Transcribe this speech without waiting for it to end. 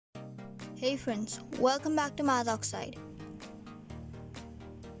Hey friends, welcome back to Math Oxide.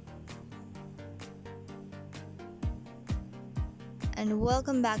 And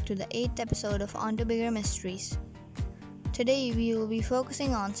welcome back to the 8th episode of On to Bigger Mysteries. Today we will be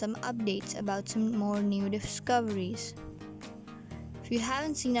focusing on some updates about some more new discoveries. If you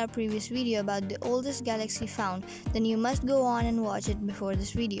haven't seen our previous video about the oldest galaxy found, then you must go on and watch it before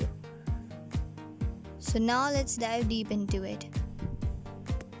this video. So now let's dive deep into it.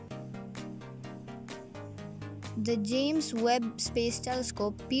 The James Webb Space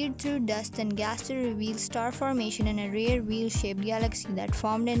Telescope peered through dust and gas to reveal star formation in a rare wheel-shaped galaxy that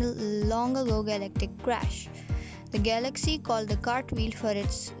formed in a long-ago galactic crash. The galaxy, called the Cartwheel for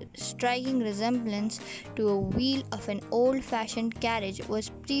its striking resemblance to a wheel of an old-fashioned carriage,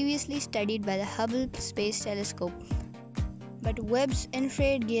 was previously studied by the Hubble Space Telescope. But Webb's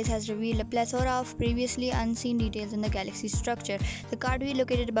infrared gaze has revealed a plethora of previously unseen details in the galaxy's structure. The Cartwheel,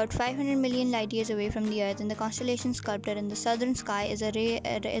 located about 500 million light-years away from the Earth in the constellation Sculptor in the southern sky, is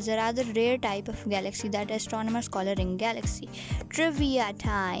a rather rare type of galaxy that astronomers call a ring galaxy. Trivia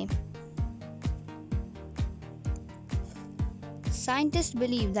time! Scientists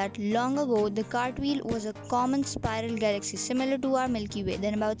believe that long ago, the Cartwheel was a common spiral galaxy similar to our Milky Way.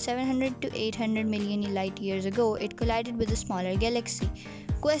 Then about 700 to 800 million light-years ago, it collided with a smaller galaxy.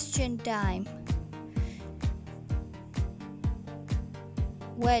 Question time.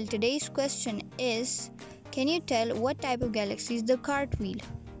 Well, today's question is, can you tell what type of galaxy is the Cartwheel?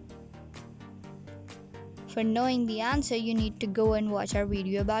 For knowing the answer, you need to go and watch our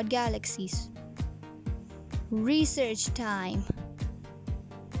video about galaxies. Research time.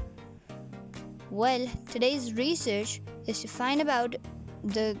 Well, today's research is to find about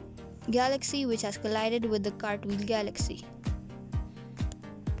the galaxy which has collided with the Cartwheel galaxy.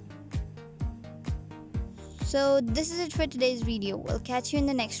 So this is it for today's video. We'll catch you in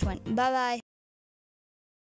the next one. Bye bye.